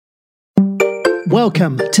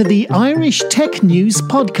Welcome to the Irish Tech News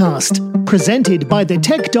Podcast, presented by the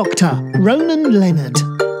Tech Doctor, Ronan Leonard.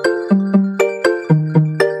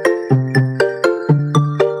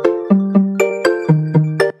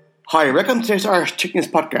 Hi, welcome to today's Irish Tech News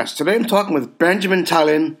Podcast. Today I'm talking with Benjamin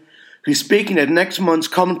Talin, who's speaking at next month's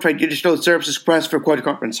Comtrade Digital Services Quest for Quad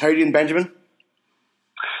Conference. How are you doing, Benjamin?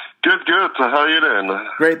 Good. How are you doing?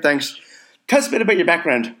 Great, thanks. Tell us a bit about your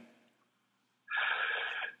background.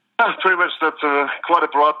 Pretty much that's quite a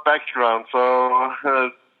broad background. So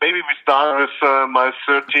maybe we start with my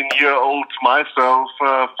 13-year-old myself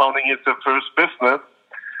founding his first business.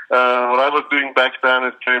 What I was doing back then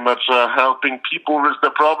is pretty much helping people with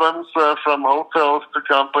their problems, from hotels to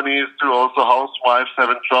companies to also housewives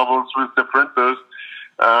having troubles with their printers.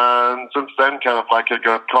 And since then, I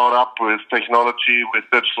got caught up with technology, with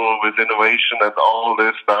digital, with innovation and all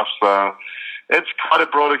this stuff. So it's quite a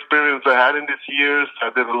broad experience I had in these years. I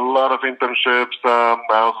did a lot of internships. I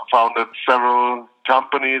also founded several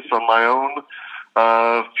companies on my own.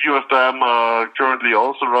 A few of them are currently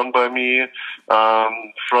also run by me,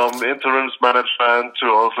 from interims management to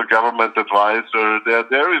also government advisor.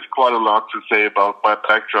 There is quite a lot to say about my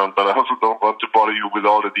background, but I also don't want to bother you with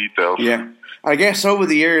all the details. Yeah. I guess over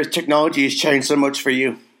the years, technology has changed so much for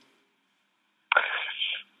you.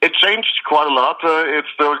 It changed quite a lot. It's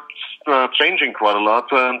still changing quite a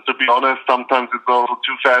lot. And to be honest, sometimes it's also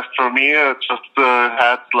too fast for me. I just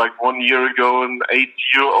had 1 year ago an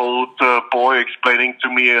 8-year-old boy explaining to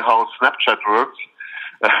me how Snapchat works.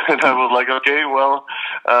 And I was like, okay, well,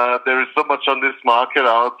 there is so much on this market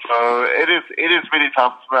out. It is really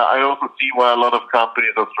tough. I also see why a lot of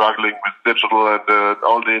companies are struggling with digital and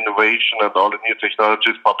all the innovation and all the new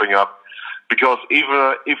technologies popping up. Because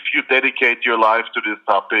even if you dedicate your life to this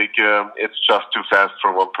topic, it's just too fast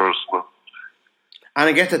for one person. And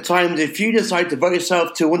I guess at times, if you decide to devote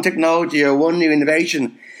yourself to one technology or one new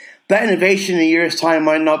innovation, that innovation in a year's time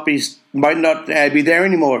might not be there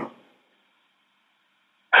anymore.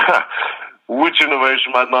 Which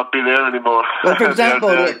innovation might not be there anymore? Well, for example,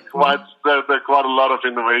 there are quite a lot of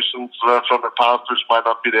innovations from the past which might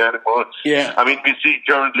not be there anymore. Yeah. I mean, we see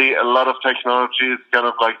currently a lot of technologies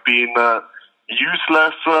being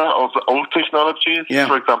useless, also old technologies. Yeah.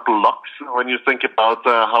 For example, locks. When you think about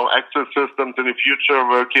how access systems in the future are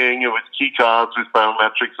working with key cards, with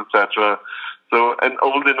biometrics, etc. So an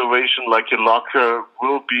old innovation like a lock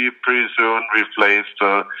will be pretty soon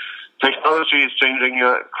replaced. Technology is changing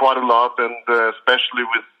quite a lot, and especially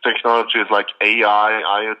with technologies like AI,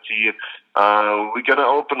 IoT, we're going to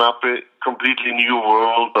open up a completely new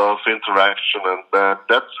world of interaction, and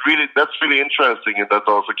that's really interesting, and that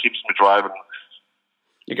also keeps me driving.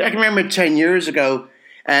 I can remember 10 years ago,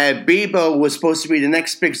 Bebo was supposed to be the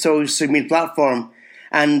next big social media platform,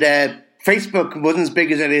 and Facebook wasn't as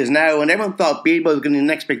big as it is now, and everyone thought Bebo was going to be the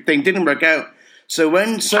next big thing. Didn't work out. So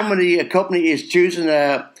when a company is choosing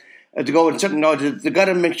to go with certain technology, they've got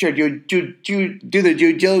to make sure you do the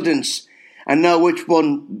due diligence and know which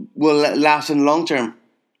one will last in the long term.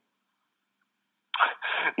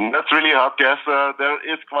 That's really hard guess.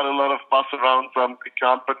 There is quite a lot of fuss around some big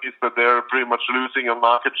companies that they're pretty much losing on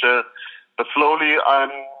market share. But slowly, I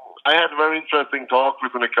had a very interesting talk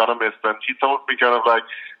with an economist, and he told me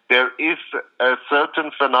there is a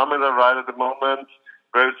certain phenomenon right at the moment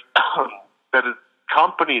where that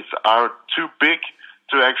companies are too big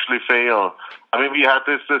to actually fail. I mean, we had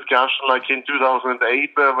this discussion in 2008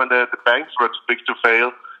 when the banks were too big to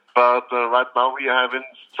fail. But right now we are having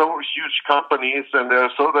so huge companies, and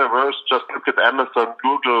they're so diverse. Just look at Amazon,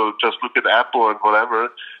 Google, just look at Apple and whatever.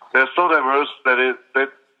 They're so diverse that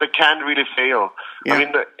they can't really fail. Yeah. I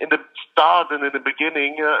mean, in the start and in the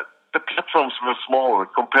beginning, the platforms were small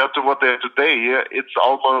compared to what they are today. It's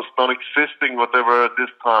almost non-existing what they were at this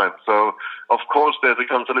time. So, of course, there's a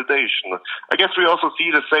consolidation. I guess we also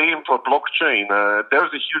see the same for blockchain.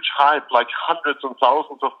 There's a huge hype, hundreds and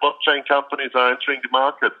thousands of blockchain companies are entering the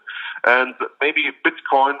market. And maybe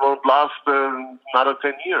Bitcoin won't last another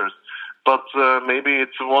 10 years. But maybe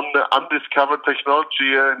it's one undiscovered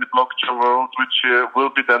technology in the blockchain world which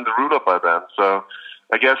will be then the ruler by then. So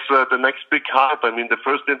I guess the next big hype, the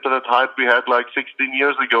first internet hype we had 16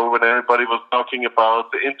 years ago when everybody was talking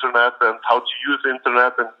about the internet and how to use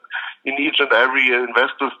internet, and in each and every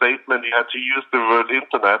investor statement you had to use the word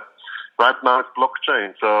internet. Right now it's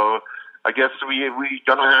blockchain. So I guess we're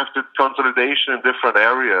going to have the consolidation in different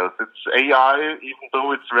areas. It's AI, even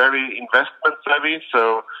though it's very investment savvy.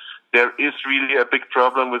 So there is really a big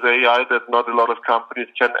problem with AI that not a lot of companies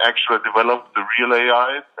can actually develop the real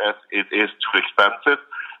AI, as it is too expensive.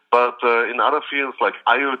 But in other fields like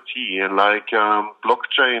IoT and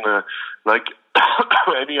blockchain,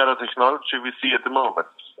 any other technology we see at the moment.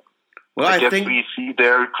 Well, I guess we see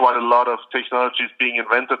there quite a lot of technologies being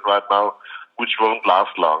invented right now, which won't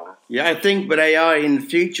last long. Yeah, I think with AI in the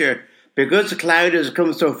future, because the cloud has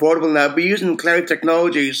become so affordable now, we're using cloud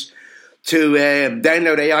technologies to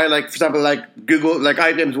download AI, like, for example, like Google, like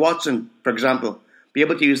IBM's Watson, for example. Be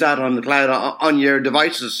able to use that on the cloud, on your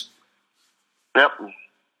devices. Yep.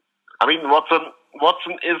 I mean,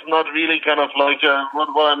 Watson is not really kind of like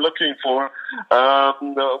what I'm looking for.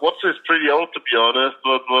 Watson is pretty old, to be honest,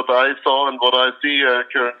 but what I saw and what I see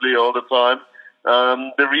currently all the time.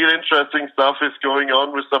 The real interesting stuff is going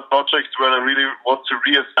on with some projects where I really want to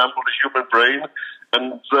reassemble the human brain.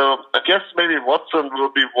 And so I guess maybe Watson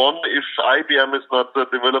will be one if IBM is not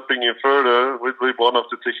developing it further with one of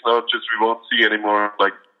the technologies we won't see anymore,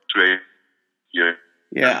 like today.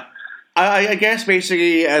 Yeah. I guess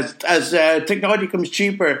basically as technology becomes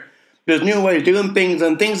cheaper, there's new ways of doing things,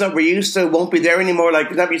 and things that we're used to won't be there anymore.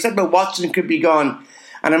 Like you said about Watson could be gone,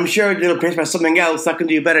 and I'm sure they'll replace by something else that can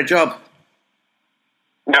do a better job.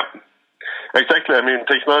 Yeah, exactly. I mean,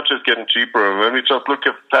 technology is getting cheaper. When we just look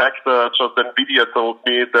at the fact that just NVIDIA told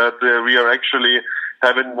me that we are actually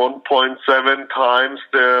having 1.7 times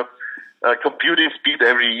the computing speed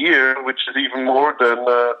every year, which is even more than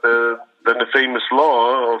the famous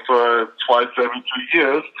law of twice every 2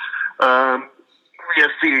 years. We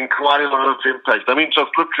are seeing quite a lot of impact. I mean,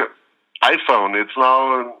 just look at iPhone. It's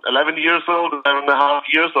now 11 years old, 11.5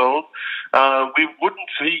 years old. We wouldn't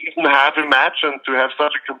even have imagined to have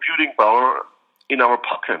such a computing power in our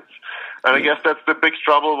pockets. And I guess that's the big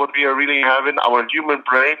trouble what we are really having. Our human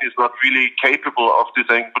brain is not really capable of this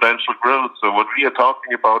exponential growth. So what we are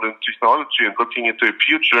talking about in technology and looking into the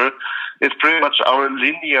future is pretty much our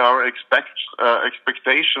linear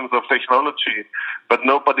expectations of technology. But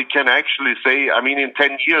nobody can actually say, I mean, in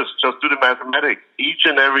 10 years, just do the mathematics. Each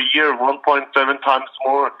and every year, 1.7 times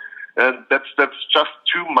more. And that's just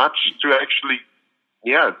too much to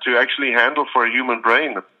actually handle for a human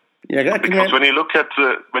brain. Yeah, because when you look at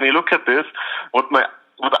this, what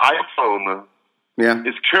iPhone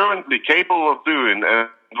is currently capable of doing, and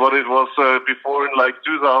what it was before in like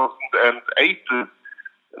 2008,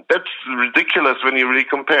 that's ridiculous when you really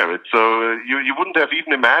compare it. So you wouldn't have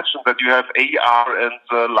even imagined that you have AR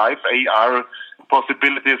and live AR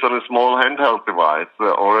possibilities on a small handheld device,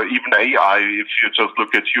 or even AI if you just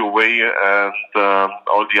look at Huawei and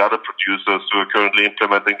all the other producers who are currently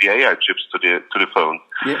implementing the AI chips to the phone.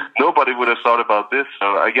 Yeah. Nobody would have thought about this. So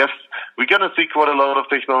I guess we're going to see quite a lot of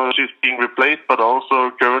technologies being replaced, but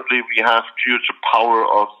also currently we have huge power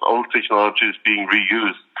of old technologies being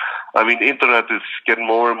reused. I mean, internet is getting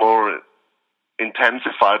more and more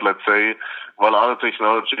intensified, let's say, while other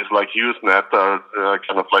technologies like Usenet are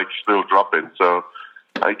kind of like still dropping. So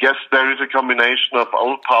I guess there is a combination of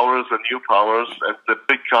old powers and new powers, and the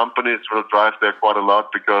big companies will drive there quite a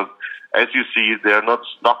lot because, as you see, they're not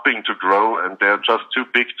stopping to grow, and they're just too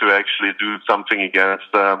big to actually do something against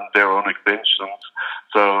their own extensions.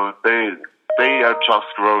 So they are just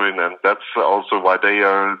growing, and that's also why they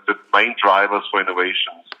are the main drivers for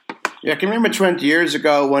innovations. Yeah, I can remember 20 years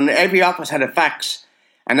ago when every office had a fax.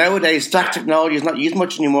 And nowadays, fax technology is not used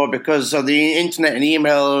much anymore because of the internet and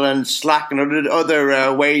email and Slack and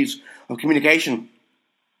other ways of communication.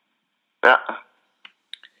 Yeah.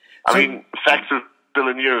 I mean, fax is still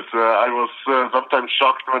in use. I was sometimes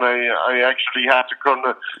shocked when I actually had to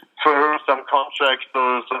confer some contracts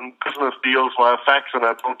or some business deals via fax, and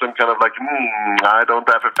I told them kind of like, I don't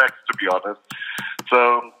have a fax, to be honest.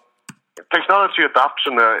 So technology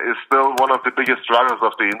adoption is still one of the biggest struggles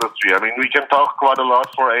of the industry. I mean, we can talk quite a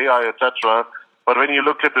lot for AI, etc., but when you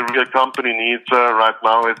look at the real company needs right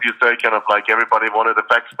now, as you say, kind of like everybody wanted a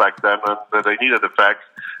fax back then, and they needed a fax,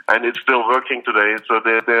 and it's still working today. So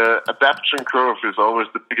the adaptation curve is always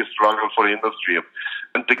the biggest struggle for the industry,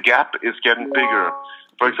 and the gap is getting bigger.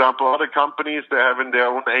 For example, other companies, they're having their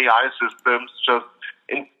own AI systems, just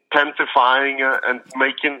intensifying and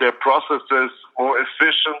making their processes more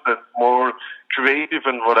efficient and more creative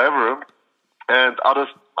and whatever. And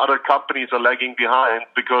other companies are lagging behind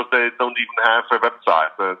because they don't even have a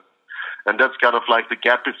website. And that's kind of like the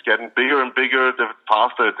gap is getting bigger and bigger the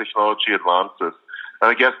faster technology advances.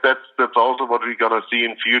 And I guess that's also what we're going to see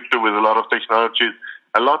in future with a lot of technologies.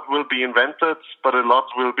 A lot will be invented, but a lot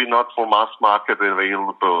will be not for mass market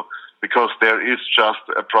available, because there is just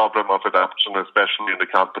a problem of adoption, especially in the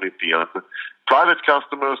company field. Private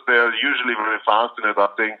customers, they're usually very fast in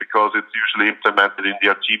adopting because it's usually implemented in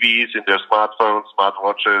their TVs, in their smartphones,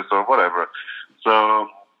 smartwatches, or whatever. So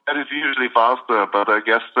that is usually faster, but I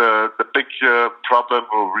guess the big problem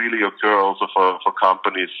will really occur also for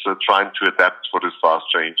companies trying to adapt for this fast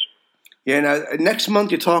change. Yeah, now, next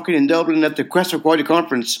month you're talking in Dublin at the Quest for Quality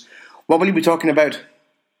Conference. What will you be talking about?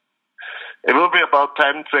 It will be about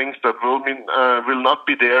 10 things that will not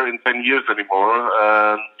be there in 10 years anymore.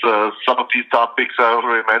 And some of these topics I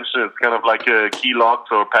already mentioned. It's kind of like key locks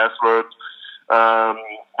or passwords.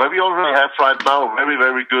 Where we already have right now a very,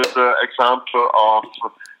 very good example of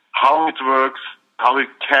how it works, how it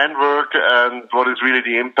can work, and what is really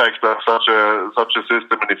the impact of such a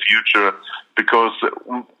system in the future. Because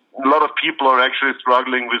a lot of people are actually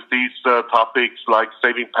struggling with these topics like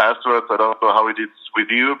saving passwords. I don't know how it is with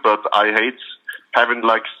you, but I hate having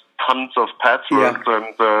like tons of passwords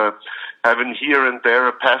and having here and there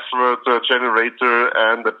a password generator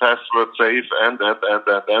and a password safe and.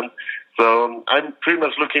 So I'm pretty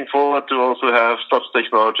much looking forward to also have such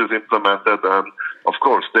technologies implemented. And of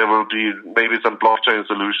course, there will be maybe some blockchain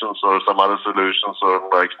solutions or some other solutions or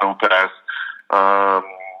like no pass.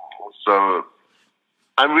 So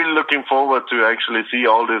I'm really looking forward to actually see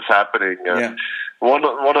all this happening. And one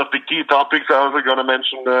of the key topics I was going to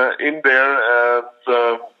mention in there,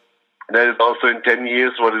 and that is also in 10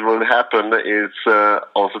 years what it will happen is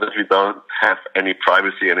also that we don't have any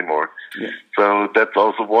privacy anymore. Yeah. So that's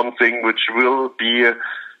also one thing which will be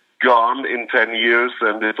gone in 10 years,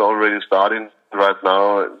 and it's already starting right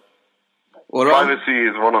now. Well, privacy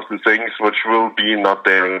is one of the things which will be not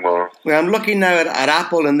there anymore. Well, I'm looking now at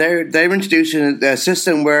Apple, and they're introducing a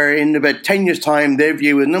system where in about 10 years' time, their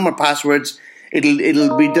view with no more passwords,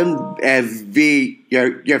 it'll be done via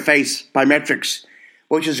your face biometrics,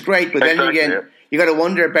 which is great. But then again, you got to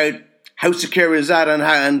wonder about how secure is that and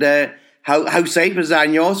how safe is that,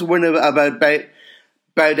 and you also wonder about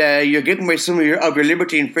you're giving away some of your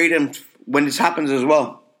liberty and freedom when this happens as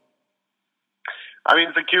well. I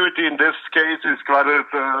mean, security in this case is quite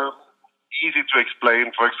easy to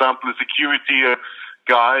explain. For example, a security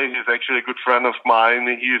guy is actually a good friend of mine.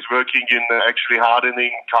 He is working in actually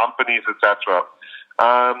hardening companies, etc.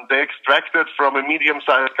 They extracted from a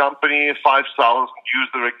medium-sized company 5,000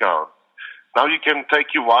 user accounts. Now you can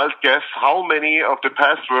take your wild guess how many of the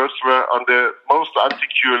passwords were on the most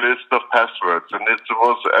unsecure list of passwords. And it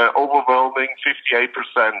was overwhelming 58%,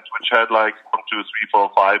 which had like 1, 2, 3,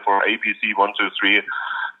 4, 5 or ABC 1, 2, 3.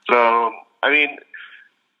 So, I mean,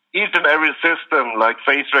 each and every system like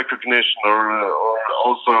face recognition or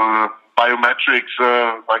also biometrics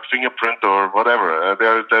like fingerprint or whatever,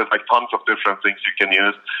 there's like tons of different things you can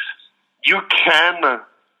use. You can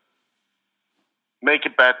make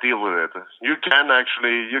a bad deal with it. You can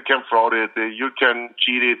fraud it, you can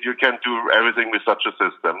cheat it, you can do everything with such a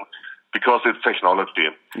system because it's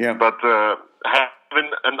technology. Yeah. But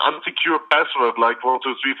having an unsecure password like 1,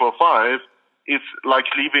 2, 3, 4, 5, it's like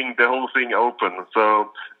leaving the whole thing open.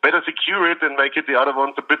 So better secure it and make it the other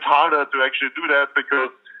ones a bit harder to actually do that,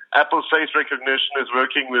 because Apple's face recognition is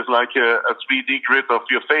working with like a 3D grid of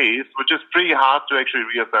your face, which is pretty hard to actually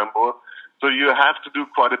reassemble. So you have to do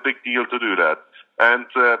quite a big deal to do that. And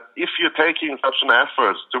if you're taking such an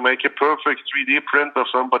effort to make a perfect 3D print of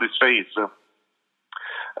somebody's face,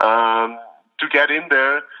 to get in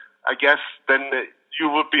there, I guess then you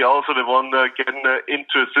would be also the one getting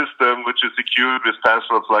into a system which is secured with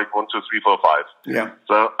passwords like 1, 2, 3, 4, 5. Yeah.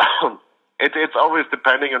 So it's always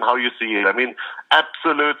depending on how you see it. I mean,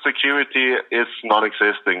 absolute security is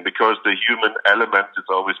non-existing because the human element is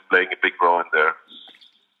always playing a big role in there.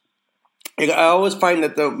 I always find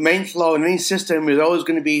that the main flaw in any system is always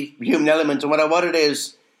going to be human element, and what it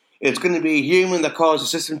is, it's going to be human that caused the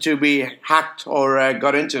system to be hacked or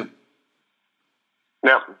got into.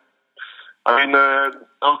 Yeah. I mean,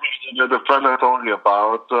 the friend I told you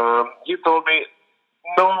about, he told me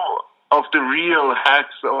no of the real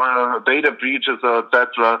hacks or data breaches,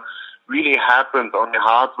 etc., really happened on the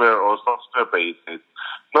hardware or software basis.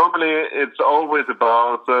 Normally, it's always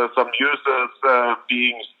about some users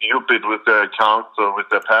being stupid with their accounts or with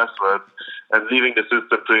their passwords and leaving the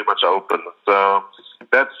system pretty much open. So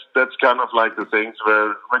that's kind of like the things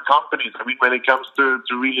where companies, I mean, when it comes to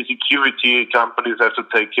really security, companies have to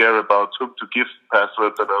take care about whom to give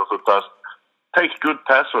passwords and also just take good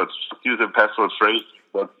passwords, use a password phrase,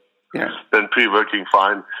 but then pre-working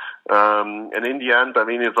fine. And in the end, I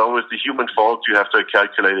mean, it's always the human fault you have to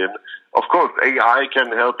calculate in. Of course, AI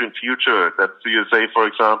can help in future. That you say, for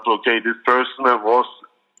example, okay, this person was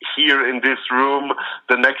here in this room,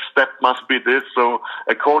 the next step must be this. So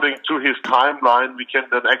according to his timeline, we can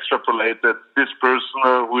then extrapolate that this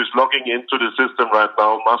person who is logging into the system right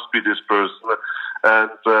now must be this person.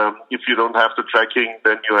 And if you don't have the tracking,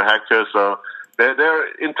 then you're a hacker. So there are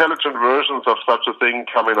intelligent versions of such a thing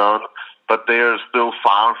coming on, but they are still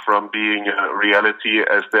far from being a reality,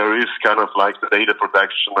 as there is kind of like the data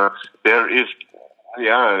protection. There is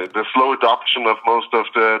the slow adoption of most of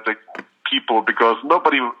the people, because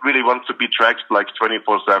nobody really wants to be tracked like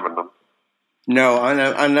 24/7. No,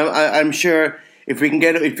 I'm sure if we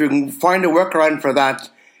can find a workaround for that,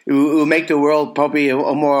 it will make the world probably a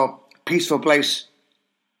more peaceful place.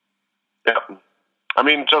 Yeah, I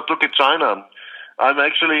mean, just look at China.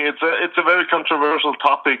 It's a very controversial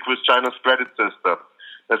topic with China's credit system,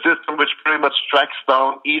 a system which pretty much tracks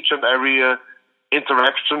down each and every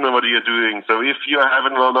interaction and what you're doing. So if you're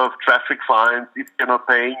having a lot of traffic fines, if you're not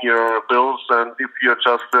paying your bills, and if you're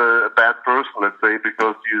just a bad person, let's say,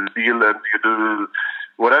 because you steal and you do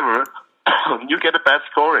whatever, you get a bad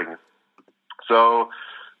scoring. So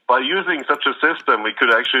by using such a system, we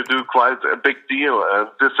could actually do quite a big deal. And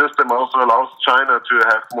this system also allows China to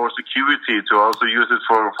have more security, to also use it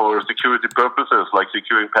for security purposes, like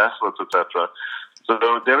securing passwords, etc. So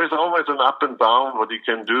there is always an up and down what you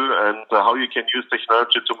can do and how you can use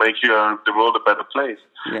technology to make the world a better place.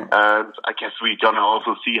 Yeah. And I guess we're going to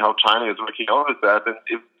also see how China is working out with that, and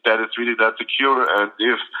if that is really that secure, and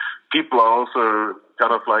if people are also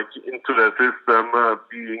kind of like into the system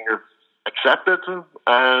being accepted,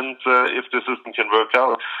 and if the system can work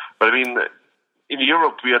out. But I mean, in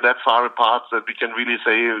Europe, we are that far apart that we can really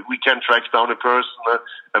say we can track down a person,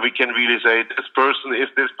 and we can really say this person is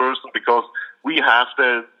this person, because we have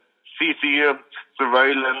the CC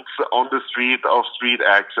surveillance on the street of street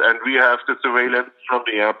X, and we have the surveillance from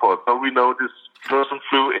the airport. So we know this person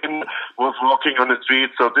flew in, was walking on the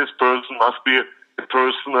street, so this person must be the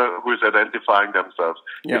person who is identifying themselves.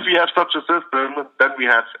 Yeah. If we have such a system, then we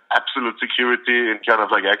have absolute security in kind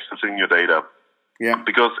of like accessing your data. Yeah.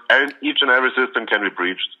 Because each and every system can be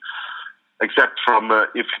breached, except from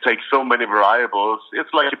if you take so many variables,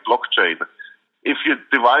 it's like a blockchain. If you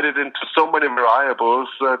divide it into so many variables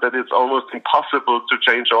that it's almost impossible to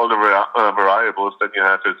change all the variables, then you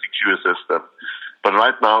have a secure system. But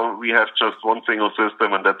right now, we have just one single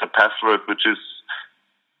system, and that's a password, which is,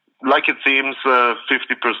 like it seems,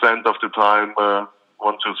 50% of the time 1,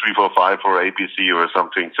 2, 3, 4, 5 or ABC or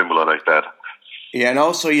something similar like that. Yeah, and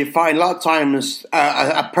also you find a lot of times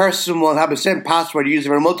a person will have the same password used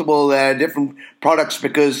for multiple different products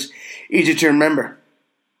because easy to remember.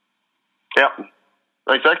 Yeah,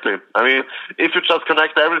 exactly. I mean, if you just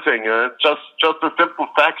connect everything, just the simple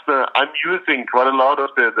fact I'm using quite a lot of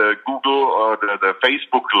the Google or the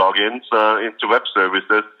Facebook logins into web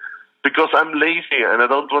services, because I'm lazy and I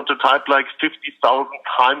don't want to type like 50,000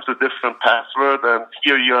 times a different password, and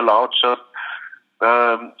here you're allowed just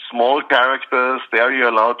small characters, there you're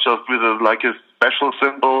allowed just with a special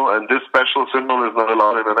symbol, and this special symbol is not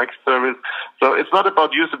allowed in the next service. So it's not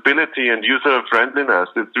about usability and user friendliness,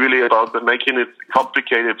 it's really about making it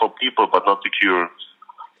complicated for people but not secure.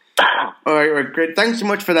 All right, great. Thanks so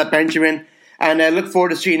much for that, Benjamin, and I look forward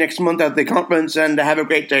to seeing you next month at the conference, and have a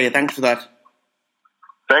great day. Thanks for that.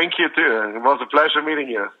 Thank you too. It was a pleasure meeting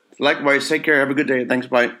you. Likewise. Take care. Have a good day. Thanks.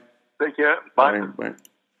 Bye. Take care. Bye. Bye.